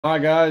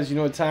Alright guys, you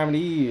know what time it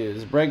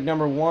is. Break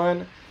number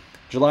 1,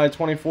 July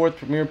 24th,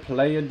 Premier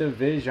Player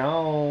Division.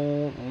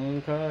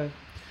 Okay.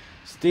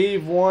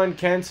 Steve 1,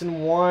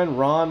 Kenson 1,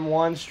 Ron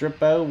 1,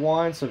 Strippo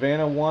 1,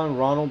 Savannah 1,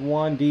 Ronald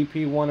 1,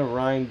 DP 1, and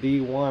Ryan D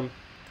 1.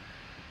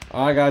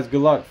 Alright guys,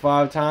 good luck.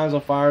 5 times, I'll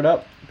fire it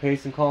up.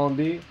 Paste in column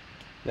B.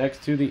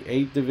 Next to the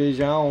 8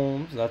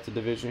 divisions. That's the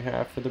division you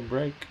have for the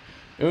break.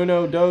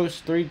 Uno, dos,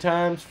 3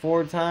 times,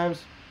 4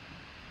 times.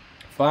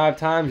 5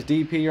 times.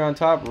 DP, you're on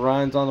top.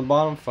 Ryan's on the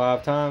bottom.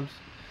 5 times.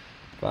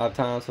 5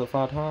 times, so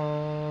 5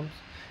 times.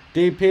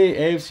 DP,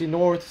 AFC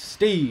North.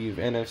 Steve,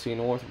 NFC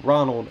North.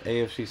 Ronald,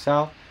 AFC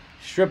South.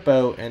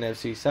 Strippo,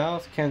 NFC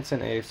South. Kenson,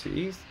 AFC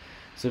East.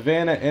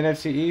 Savannah,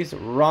 NFC East.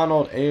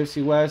 Ronald,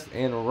 AFC West.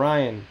 And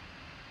Ryan,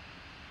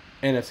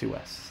 NFC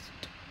West.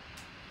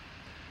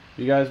 If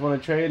you guys want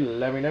to trade,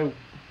 let me know.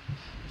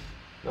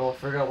 Then we'll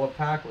figure out what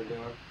pack we're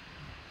doing.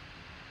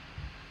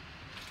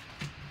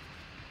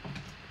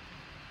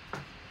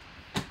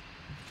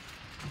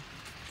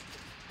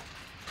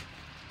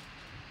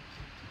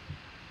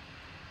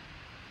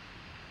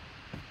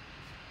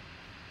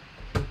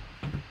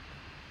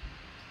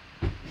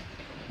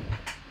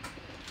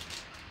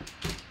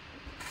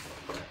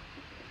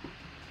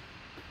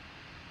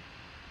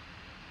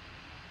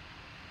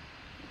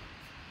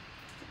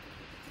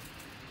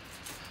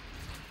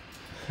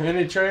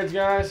 Any trades,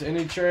 guys?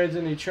 Any trades?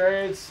 Any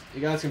trades?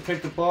 You guys can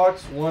pick the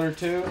box, 1 or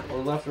 2, or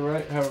left or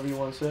right, however you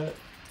want to say it.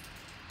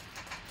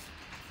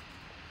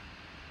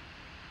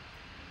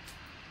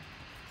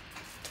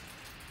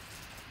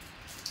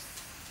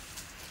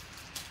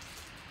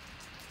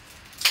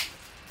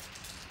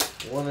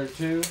 One or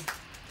two.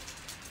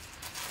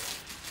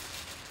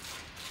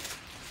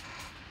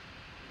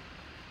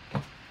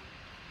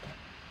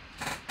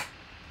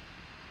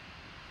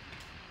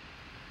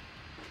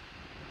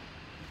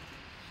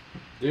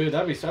 Dude,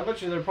 that'd be. I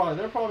bet you there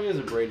probably is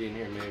a Brady in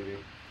here. Maybe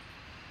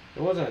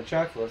it wasn't a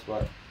checklist,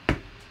 but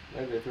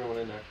maybe they threw one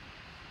in there.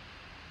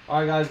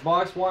 All right, guys.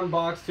 Box 1,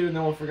 box 2, and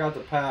then we'll figure out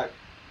the pack.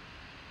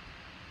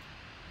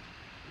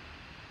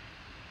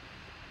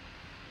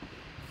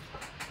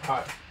 All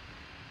right.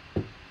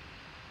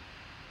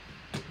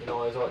 I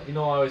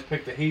always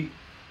pick the Heat.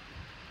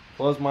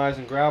 Close my eyes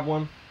and grab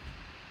one.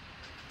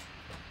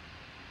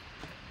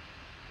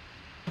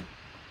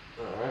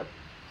 All right.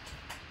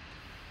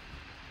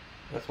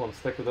 This one's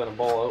thicker than a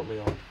ball of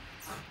oatmeal.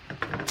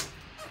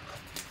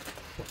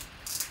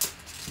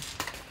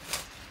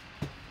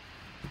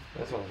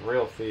 This one's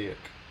real thick.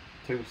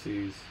 2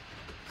 C's.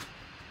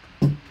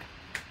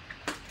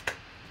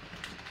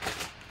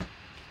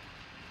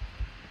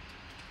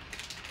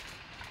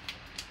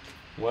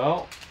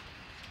 Well,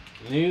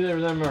 neither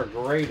of them are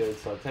graded,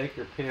 so take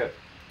your pick.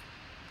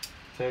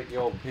 Take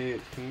your pick.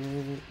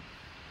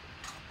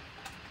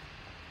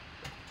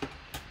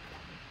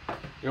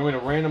 You want me to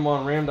random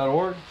on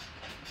ram.org?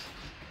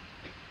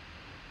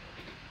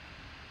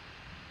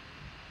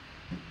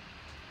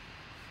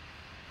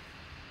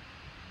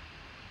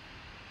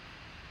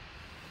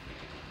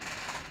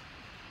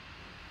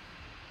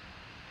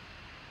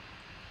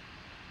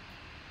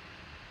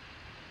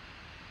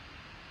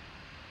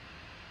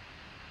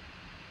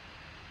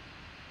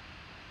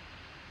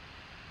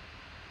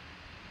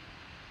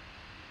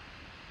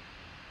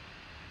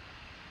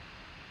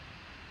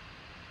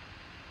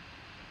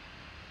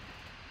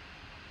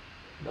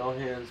 No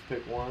hands,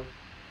 pick one.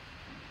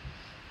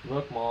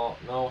 Look, Ma,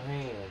 no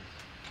hands.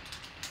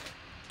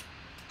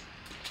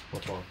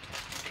 Which one?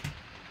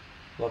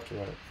 Left or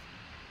right?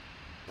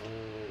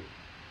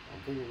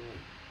 I'm thinking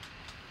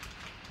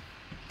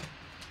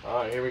right.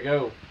 Alright, here we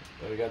go.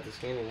 We got the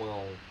scanning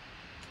wheel.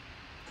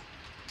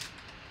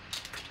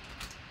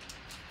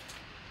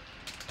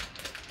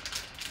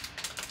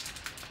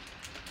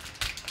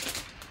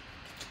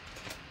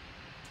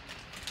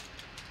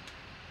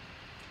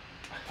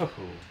 Oh.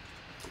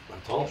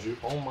 I told you.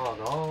 Oh my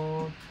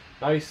god.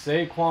 Nice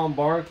Saquon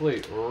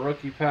Barkley.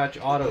 Rookie patch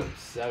auto.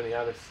 70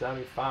 out of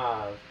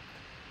 75.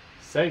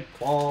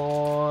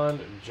 Saquon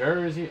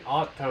jersey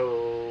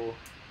auto.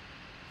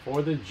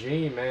 For the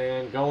G,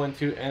 man. Going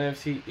to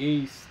NFC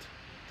East.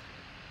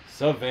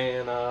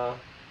 Savannah.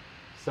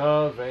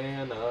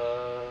 Saquon.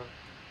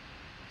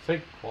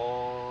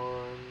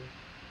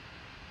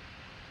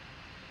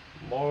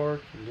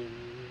 Barkley.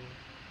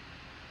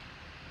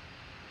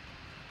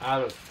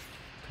 Out of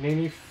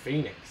Panini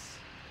Phoenix.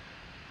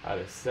 Out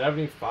of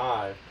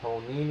 75,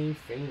 Panini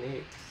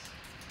Phoenix.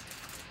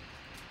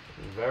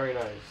 Very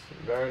nice.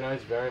 Very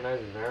nice, very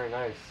nice, very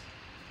nice.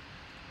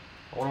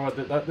 I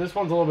wonder what this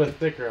one's a little bit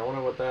thicker. I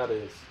wonder what that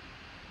is.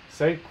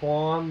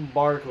 Saquon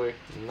Barkley.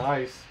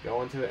 Nice.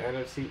 Going to the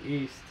NFC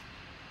East.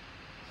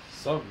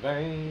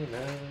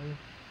 Savannah.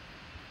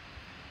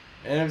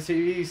 NFC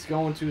East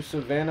going to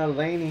Savannah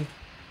Laney.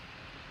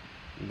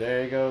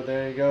 There you go,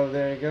 there you go,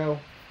 there you go.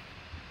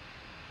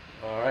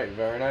 Alright,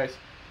 very nice.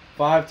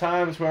 5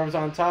 times, whoever's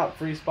on top,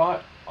 free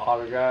spot.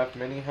 Autographed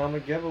mini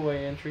helmet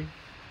giveaway entry.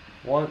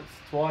 Once,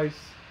 twice,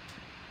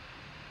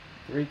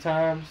 3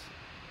 times,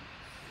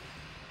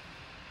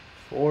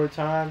 4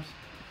 times,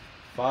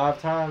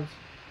 5 times,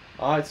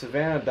 All right,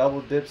 Savannah,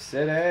 Double Dip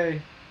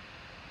City.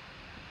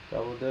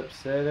 Double Dip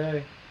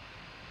City.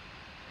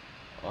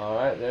 All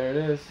right, there it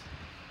is.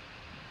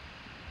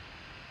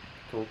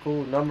 Cool,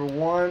 cool. Number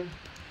 1,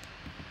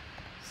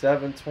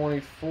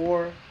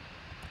 724.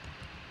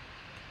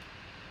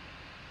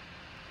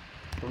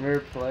 Premier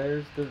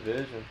Players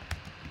Division.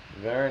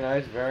 Very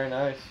nice, very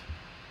nice.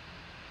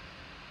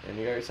 And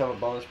you got yourself a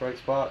bonus break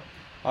spot.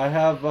 I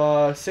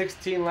have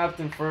 16 left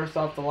in first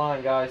off the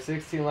line, guys.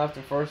 16 left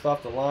in first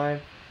off the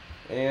line.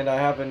 And I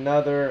have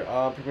another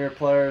Premier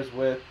Players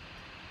with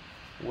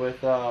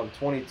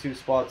 22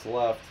 spots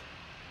left.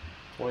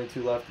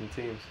 22 left in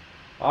teams.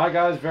 Alright,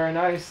 guys. Very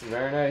nice.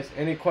 Very nice.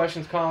 Any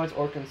questions, comments,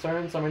 or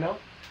concerns, let me know.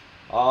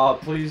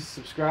 Please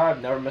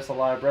subscribe. Never miss a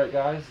live break,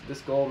 guys.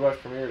 This Gold Rush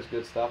Premier is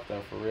good stuff,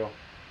 though, for real.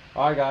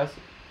 Alright, guys.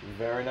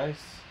 Very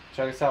nice.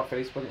 Check us out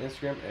Facebook and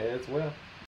Instagram as well.